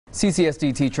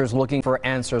CCSD teachers looking for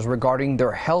answers regarding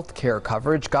their health care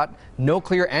coverage got no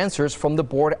clear answers from the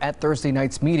board at Thursday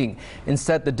night's meeting.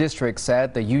 Instead, the district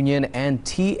said the union and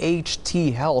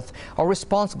THT Health are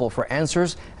responsible for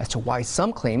answers as to why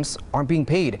some claims aren't being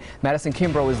paid. Madison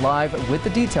Kimbrough is live with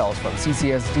the details from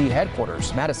CCSD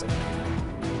headquarters. Madison.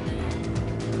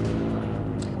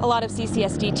 A lot of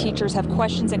CCSD teachers have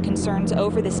questions and concerns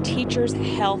over this Teachers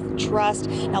Health Trust.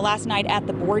 Now, last night at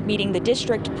the board meeting, the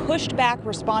district pushed back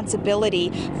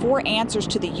responsibility for answers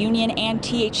to the union and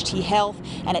THT Health,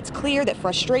 and it's clear that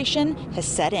frustration has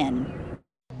set in.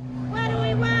 What do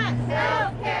we want?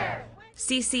 Healthcare.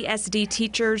 CCSD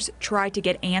teachers tried to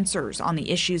get answers on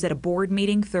the issues at a board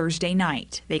meeting Thursday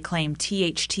night. They claim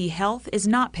THT Health is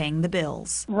not paying the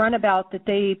bills. Runabout that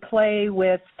they play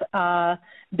with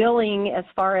billing as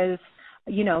far as,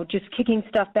 just kicking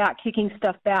stuff back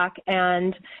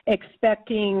and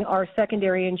expecting our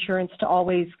secondary insurance to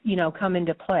always, come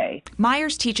into play.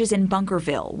 Myers teaches in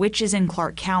Bunkerville, which is in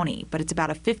Clark County, but it's about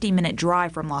a 50-minute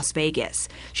drive from Las Vegas.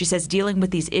 She says dealing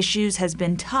with these issues has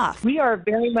been tough. We are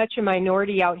very much a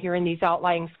minority out here in these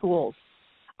outlying schools.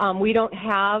 We don't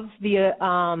have the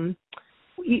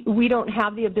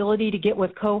ability to get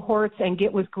with cohorts and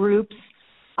get with groups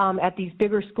at these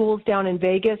bigger schools down in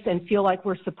Vegas and feel like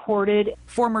we're supported.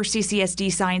 Former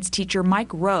CCSD science teacher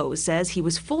Mike Rose says he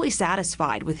was fully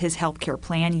satisfied with his health care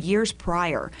plan years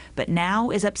prior, but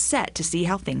now is upset to see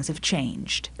how things have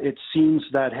changed. It seems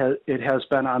that it has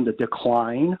been on the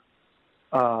decline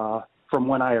from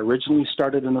when I originally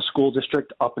started in the school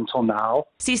district up until now.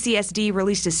 CCSD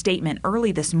released a statement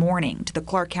early this morning to the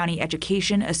Clark County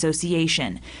Education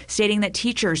Association, stating that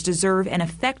teachers deserve an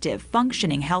effective,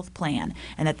 functioning health plan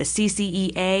and that the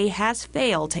CCEA has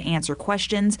failed to answer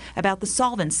questions about the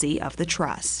solvency of the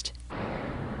trust.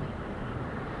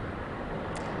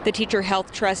 The Teacher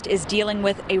Health Trust is dealing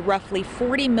with a roughly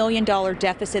 $40 million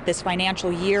deficit this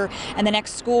financial year, and the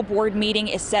next school board meeting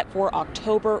is set for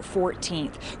October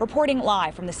 14th. Reporting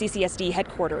live from the CCSD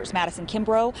headquarters, Madison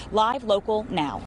Kimbrough, live, local, now.